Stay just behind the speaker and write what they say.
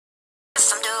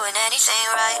anything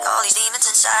right. All these demons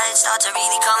inside start to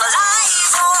really come alive.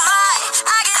 Oh my,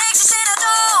 I get anxious and I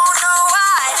don't know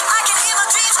why. I can hear my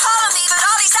dreams calling me, but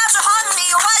all these doubts are haunting me.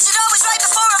 Why is it always right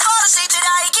before I fall asleep that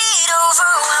I get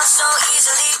overwhelmed so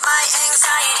easily? My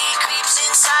anxiety creeps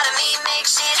inside of me,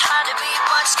 makes it hard to breathe.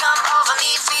 What's come over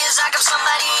me feels like I'm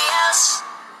somebody else.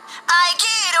 I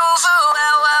get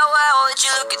overwhelmed. Would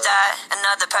you look at that?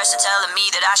 Another person telling me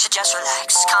that I should just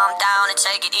relax, calm down and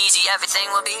take it easy, everything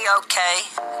will be okay.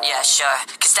 Yeah, sure,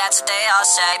 cause that's what they all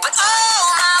say. But oh,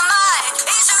 my mind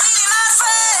isn't really my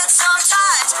friend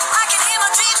sometimes. I can hear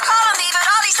my dreams calling me, but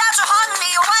all these doubts are haunting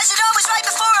me. Why is it always right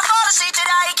before I fall asleep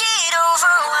that I get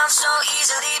overwhelmed so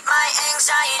easily? My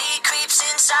anxiety creeps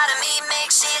inside of me,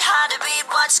 makes it hard to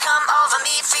breathe. What's come over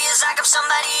me feels like I'm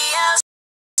somebody else.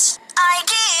 I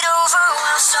get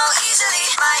overwhelmed so easily.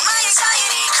 My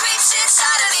anxiety creeps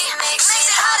inside of me, makes it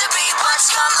hard to breathe.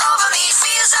 What's come over me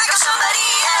feels like I'm somebody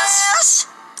else.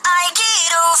 I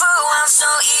get overwhelmed so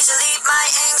easily. My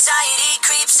anxiety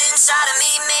creeps inside of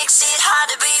me, makes it hard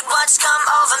to breathe. What's come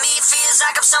over me feels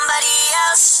like I'm somebody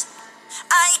else.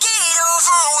 I get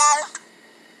overwhelmed.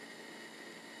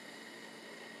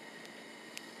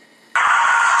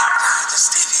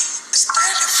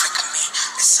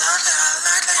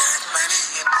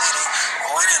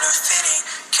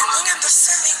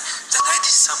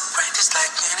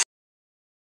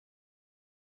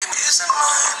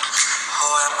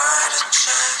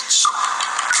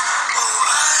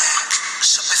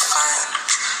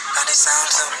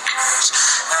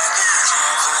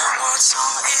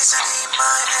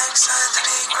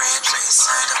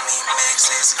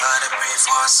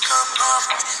 What's come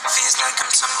over me feels like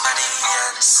I'm somebody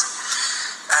else.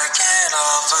 I get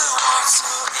overwhelmed so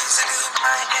easily.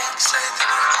 My anxiety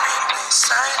remains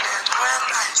silent when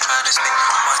I try to speak.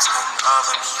 What's come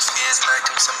over me feels like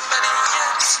I'm somebody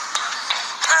else.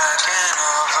 I get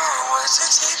overwhelmed to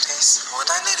take place. What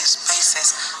I need is spaces.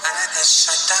 I let that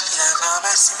shut up, yeah, I'm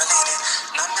assimilated.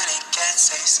 Nobody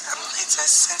gets this. I'm later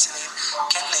sensitive.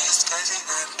 Can't list cause it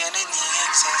doesn't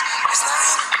exist. It's not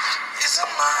in, it's a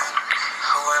mind.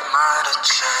 Who am I to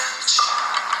judge?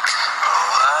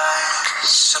 Oh, I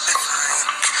should be fine,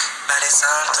 but it's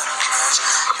all too much.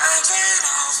 I get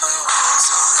overwhelmed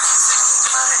so easily.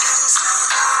 My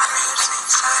anxiety creeps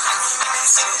inside of me,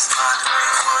 makes it hard to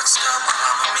breathe. What's come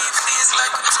over me feels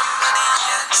like I'm somebody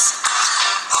else.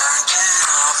 I get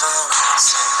overwhelmed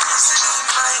so easily.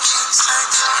 My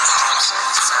anxiety creeps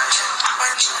inside of me,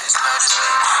 when I try to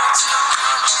speak. What's come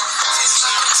over me feels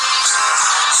like I'm somebody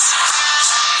else.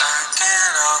 I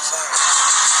get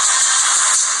overwhelmed.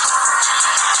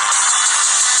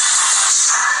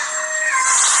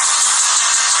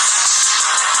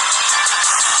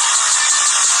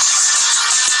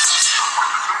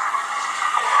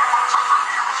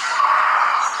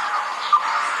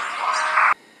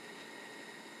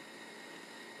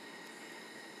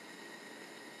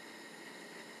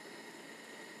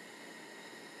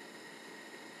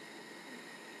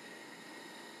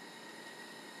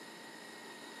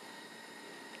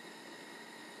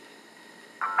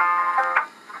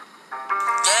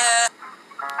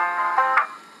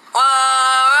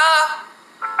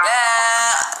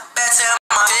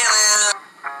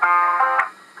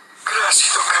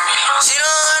 She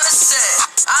don't understand.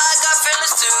 I got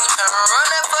feelings too. Tryna run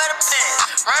up for the pen.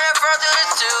 Run up front through the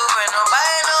tube. And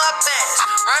nobody know I pass.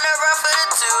 Run up right for the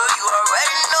two. You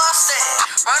already know I stand.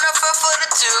 Run up for the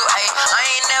two. Ay, I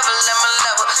ain't never let my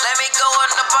level. Let me go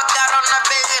on up. I got on that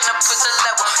big and I push the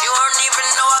level. You don't even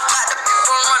know I got the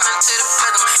people running to the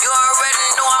rhythm. You already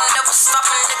know I'm never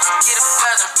stopping if you get a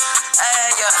present.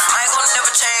 Ay, yeah, I ain't gonna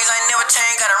never change. I ain't never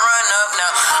change. Gotta run up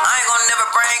now. I ain't gonna never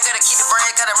brain. Gotta keep the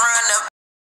brain. Gotta run up.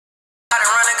 Gotta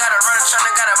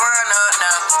run up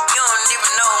now. You don't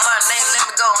even know my name, let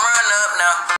me go run up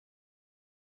now.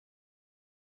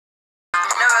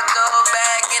 Never go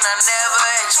back and I never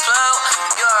explode.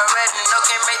 You already know,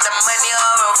 can't make the money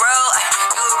on the road.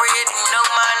 You already know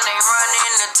my name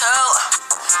running the toe.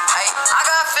 I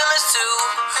got feelings too,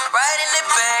 right in the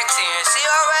back 10. She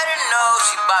already knows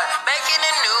she about making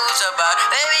the news about.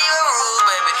 Baby, you rude,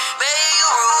 baby. Baby, you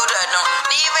rude. I don't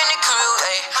even the crew,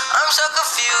 ay. I'm so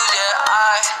confused, yeah,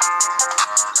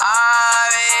 I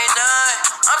ain't done.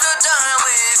 I'm so done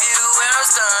with you and I'm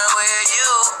done with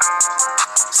you.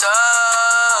 So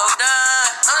done.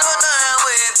 I'm so done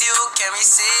with you. Can we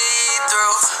see it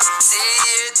through? See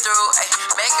it through. Ay,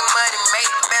 making money, make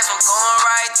the best. I'm going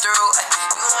right through. Ay,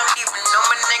 you don't even know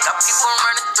my nigga. People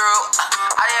running through.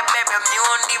 I yeah, baby, you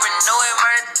don't even know it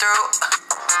running through.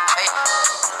 Ay,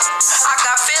 I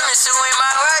got feelings too in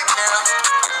my right now.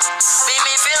 Be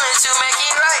me feelings to make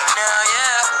it right now,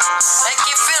 yeah. Make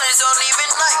your feelings don't even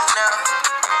like now.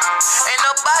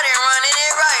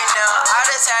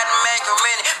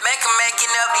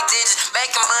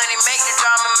 Making money, make the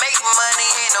drama, make money,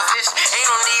 ain't no vision. Ain't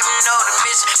don't even know the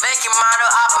mission. Making model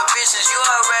oppositions. You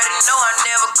already know I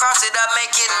never cross it, I make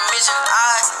it a mission.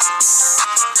 I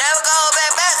never go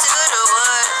back to the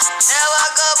wood. Never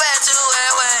go back to where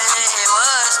it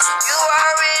was. You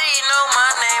already know my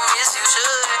name, yes you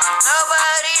should.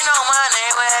 Nobody know my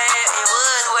name, where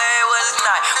it was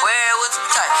not, where it was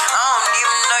tight. I don't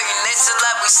even know your next to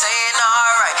like we saying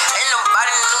alright. Ain't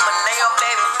nobody knew my name, oh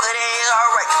baby, but it is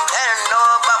alright. Let her know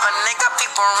about my name, got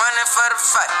people running for the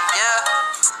fight, yeah.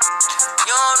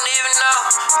 You don't even know.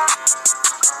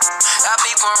 Got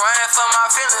people running for my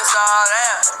feelings, all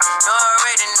that. You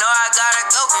already know I gotta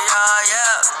go,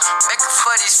 yeah. Making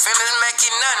for these feelings,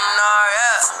 making nothing,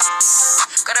 yeah.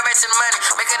 Gotta make some money,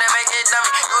 make it dummy.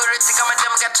 You would think I'm a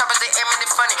dummy, got choppers, they aiming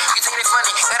it funny. You think they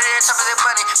funny, got it at choppers, they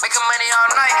funny. Making money all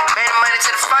night, making money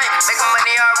to the fight. Making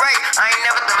money alright, I ain't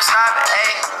never never stop,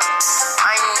 ayy.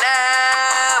 I ain't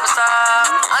never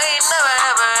stop. I ain't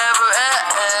never,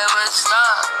 ever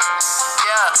stop,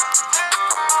 yeah.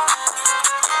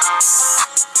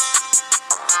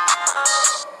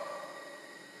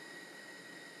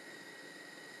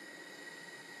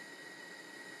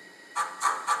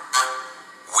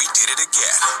 We did it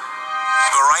again.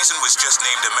 Verizon was just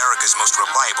named America's most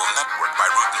reliable network by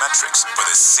RootMetrics for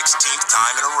the 16th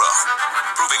time in a row,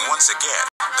 proving once again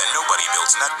that nobody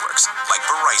builds networks like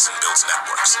Verizon builds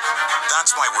networks.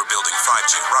 That's why we're building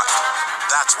 5G right.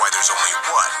 That's why there's only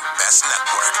one best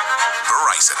network.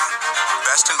 Verizon.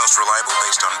 Best and most reliable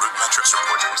based on RootMetrics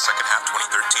reports from second half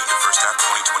 2013 to first half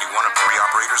 2021 of 3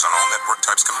 operators on all network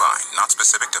types combined, not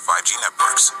specific to 5G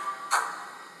networks.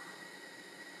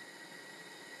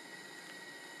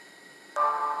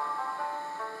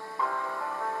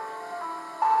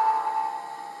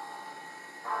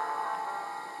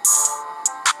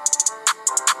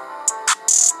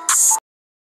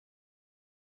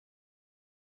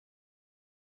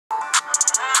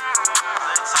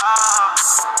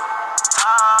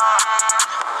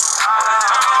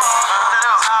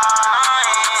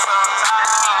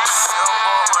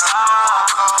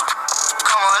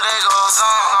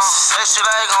 Shit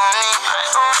like on me,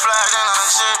 fly in a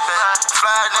ship,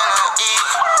 fly in a E.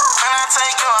 Can I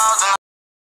take you out tonight?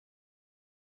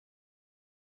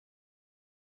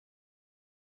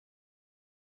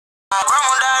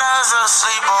 Grandma died, I was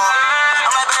asleep,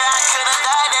 I'm like, baby, I could've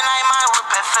died, then I might whip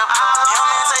that flip. Young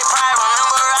man take pride,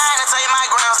 remember riding and take my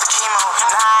grams to chemo.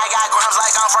 Now I got grams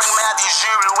like I'm Frank Matthews,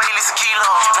 Shuri, weightless a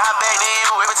kilo. Now back to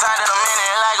you, every time that I'm in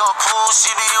it, like a pool,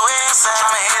 she be wet inside.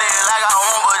 Tryna hit it like I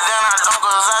want, but then I don't,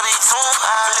 cause I be too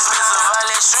high. This bitch if I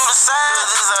let you decide,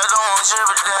 this I don't want you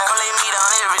to die. Come lay me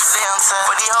down every damn time,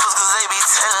 but these hoes cause they be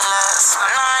telling lies.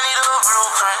 Now I need a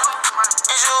blueprint,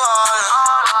 is you all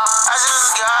I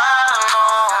just gotta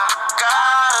know.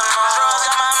 Drugs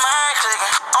got my mind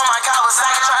clicking. On my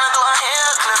Kawasaki trying to do a hair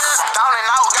clip. Down and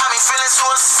out got me feeling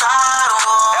suicidal.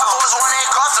 That was one that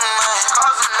cost me money.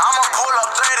 I'ma pull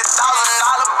up $30,000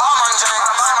 bomb on chain.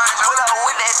 Pull up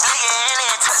with that blicky and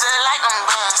then touch it like them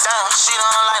bands. Damn, she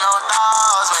don't like no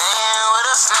dogs, man.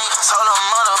 With a snake. Told her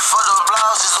motherfucker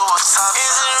blouse is over top.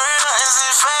 Is it real? Is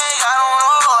it fake? I don't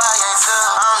know. I can't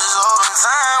tell. I'm just hoping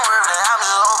time worth it. I'm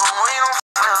just hoping we don't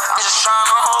fail. I'm just trying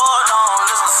to hold on.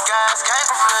 Listen, the skies can't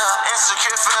fulfill.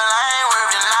 Insecure feel I ain't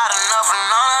worth it. Not enough for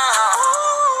none of them.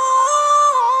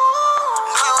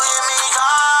 Do you hear me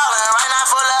calling? Right now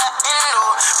full of endo.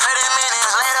 30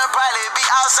 minutes later, probably be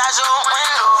outside your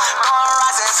window. Throwing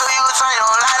rocks until you turn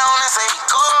your light on and say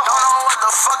go. Don't know what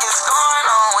the fuck is going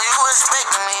on when you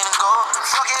expecting me to go.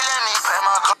 Fuck it, let me pay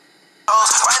my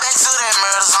clothes. Right back to that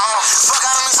murder zone. Fuck,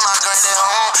 I miss my granddad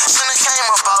home. Shouldn't came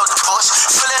up out the porch.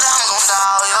 Feel it, I'm gon'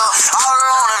 die, yo. All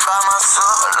alone and by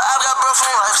myself. I got breath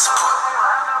from life support.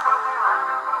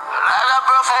 I got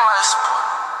breath from life support.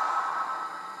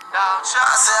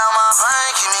 I say how my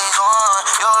pain keep me going.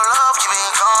 Your love keep me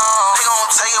going. They gon'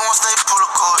 take it once they pull the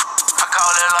cord. I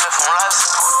call that life from life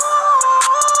support.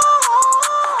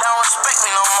 They don't respect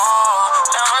me no more.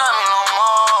 They don't love me no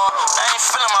more. They ain't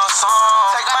feeling my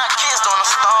song. Take my kids down the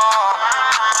storm.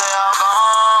 They all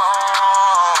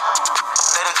gone.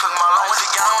 They done cook my life. With the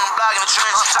guy on the block in the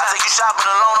trench. I take you shopping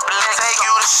alone up the lens. Take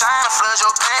you to shine and flood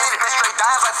your pants. Been straight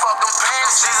dimes like fuck them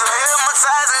pants. She's a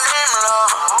hypnotizing demon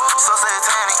lover. So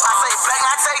satanic. I say black,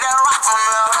 I take that rock from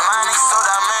her. Mine ain't so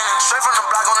dynamic. Straight from the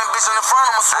block on the bitch in the front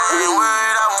of my swing. I ain't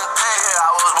worried, I won't pay. I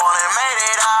was born and made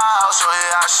it out. So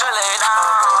yeah, I should lay down.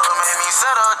 Made me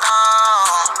settle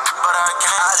down. But I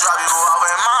can't. I drop you off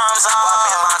at mom's house. While me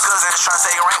and my cousins tryna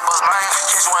take rank bus brain.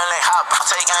 Catch one leg hop, I'll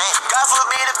take aim. God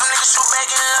forbid if a nigga shoot back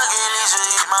in the lucky, at least you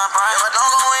hit my brain. If I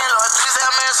don't go in, Lord, please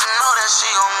have mercy, know that she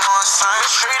gon' go insane.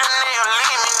 Treat a nigga,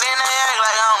 leave me, then they act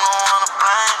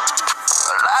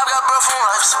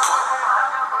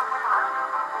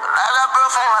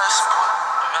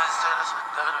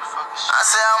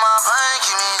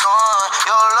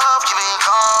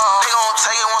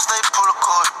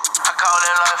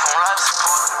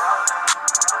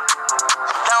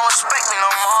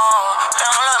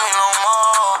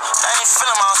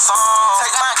feeling my song.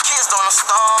 Take my kids on the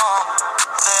storm.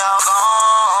 They all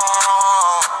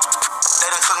gone. They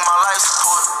done took my life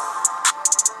support.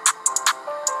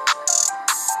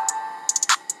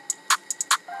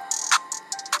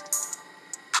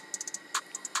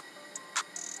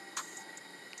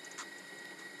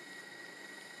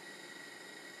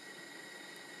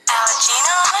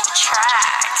 Gina on the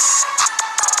tracks.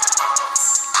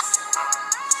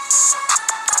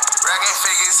 Racking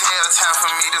figures, hell, time for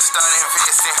me to start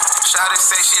investing. Shawty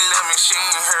say she love me, she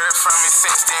ain't heard from me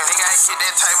since then. Think I get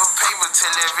that type of paper to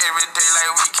live every day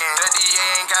like weekend. The DA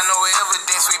ain't got no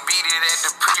evidence, we beat it at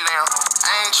the prelim.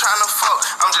 I ain't tryna fuck,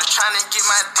 I'm just tryna get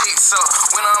my dick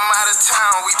sucked. When I'm out of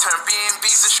town, we turn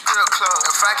B&B's to strip club.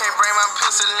 If I can't bring my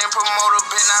pistol in, promoter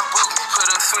bet not book me. Put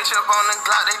a switch up on the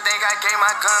Glock, they think I gave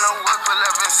my gun a whip. Pull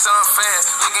up in some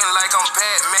fast, looking like I'm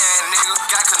Batman, nigga.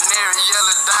 Got canary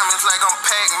yellow diamonds like I'm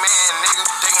Pac-Man, nigga.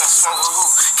 They gon' smoke a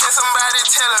hoop. Can somebody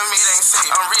tellin' me they say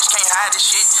I'm rich, can't hide the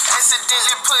shit.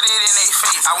 Accidentally put it in they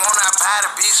face. I wanna buy the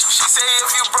bitch. She say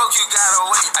if you broke, you gotta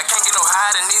wait. I can't get no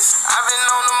higher than this. I've been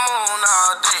on the moon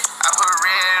all day. I put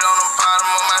red on the bottom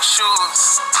of my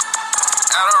shoes.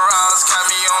 Adderall's got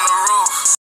me on the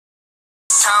roof.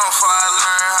 Count before I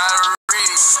learn how to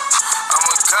read. I'm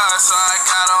a god, so I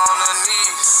got on the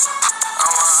knees.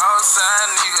 I'm an outside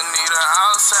nigga, need an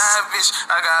outside bitch.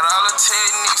 I got all the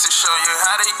techniques to show you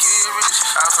how to get rich.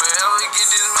 I forever get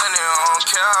this money, I don't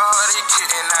care how hard it get.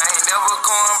 And I ain't never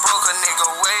going broke, a nigga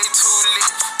way too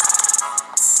lit.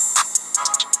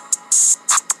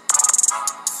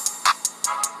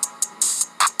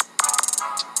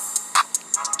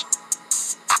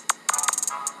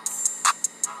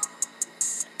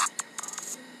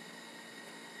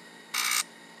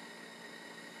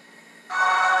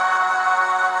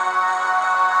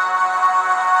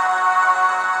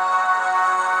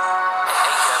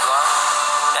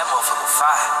 That motherfucker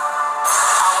fire.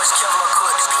 Always kill my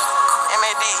cooks.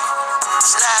 MAD.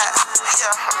 Slide,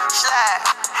 yeah, slide,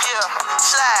 yeah,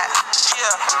 slide,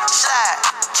 yeah, slide.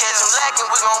 Catch him lacking,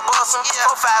 we gon' bust him. Yeah.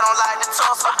 Hope I don't like the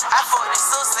tussle. I fuck this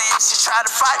sister if she try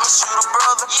to fight me, shoot a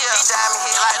brother. Yeah. He dive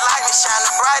me head like lightning, shine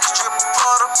the brightest, drip a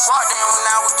butter. Walk down when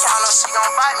I would count her, she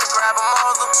gon' bite me, grab a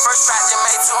mother. First fight just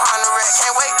made 200 racks,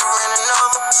 can't wait to rent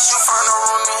another. Shoot from the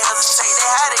room and hesitate, they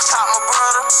how they caught my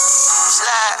brother.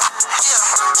 Slide, yeah,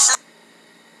 slide.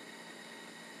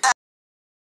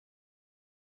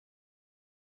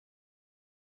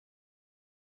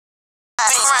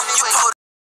 You hold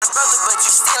the brother, but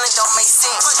you stealing don't make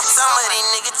sense. Some of these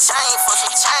niggas change for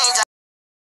some change. I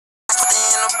put it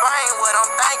in the brain what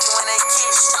I'm thinking when they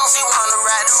kiss. She wanna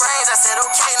ride the range, I said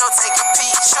okay, no taking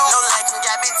peek. No lacking,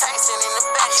 got big Tyson in the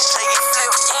back, you take it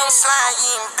flip. You ain't slide,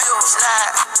 you ain't built.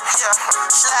 Slide, yeah,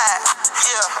 slide,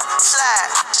 yeah, slide,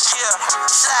 yeah,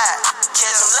 slide.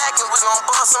 Catch him lacking, we gon'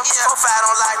 bust him. Yeah. Hope I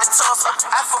don't like the tussle.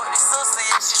 I fuck this sister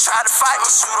if she try to fight me,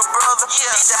 shoot a brother.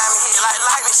 Yeah. He dive me head like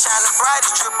lightning, shine the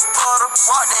brightest, drip a butter.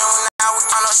 Walk down when I was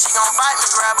I know she gon' bite me,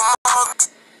 grab a mother.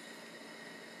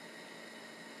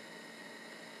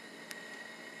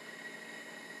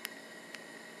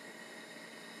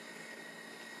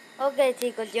 Ok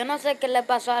chicos, yo no sé qué le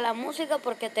pasó a la música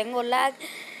porque tengo lag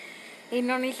y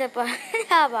no ni se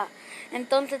paraba.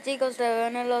 Entonces chicos, se ve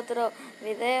en el otro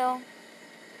video.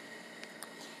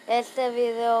 Este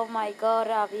video, oh my god,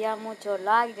 había mucho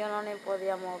lag, yo no ni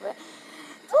podía mover.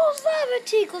 Tú sabes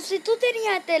chicos, si tú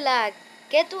tenías este lag,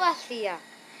 ¿qué tú hacías?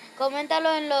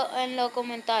 Coméntalo en los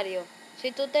comentarios.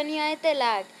 Si tú tenías este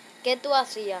lag, ¿qué tú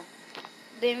hacías?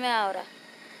 Dime ahora.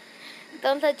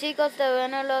 Entonces chicos, se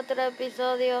ven en el otro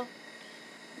episodio.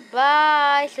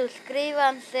 Bye,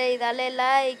 suscríbanse y dale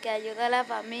like, ayuda a la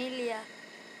familia.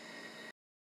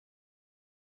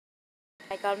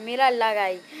 Mira el lag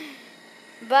ahí.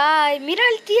 Bye, mira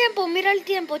el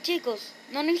tiempo chicos.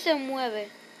 No ni se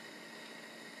mueve.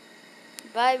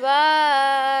 Bye,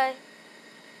 bye.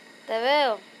 Te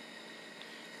veo.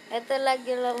 Este lag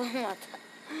yo lo voy a matar.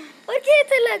 ¿Por qué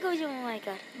este lag yo me voy a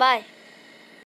matar? Bye.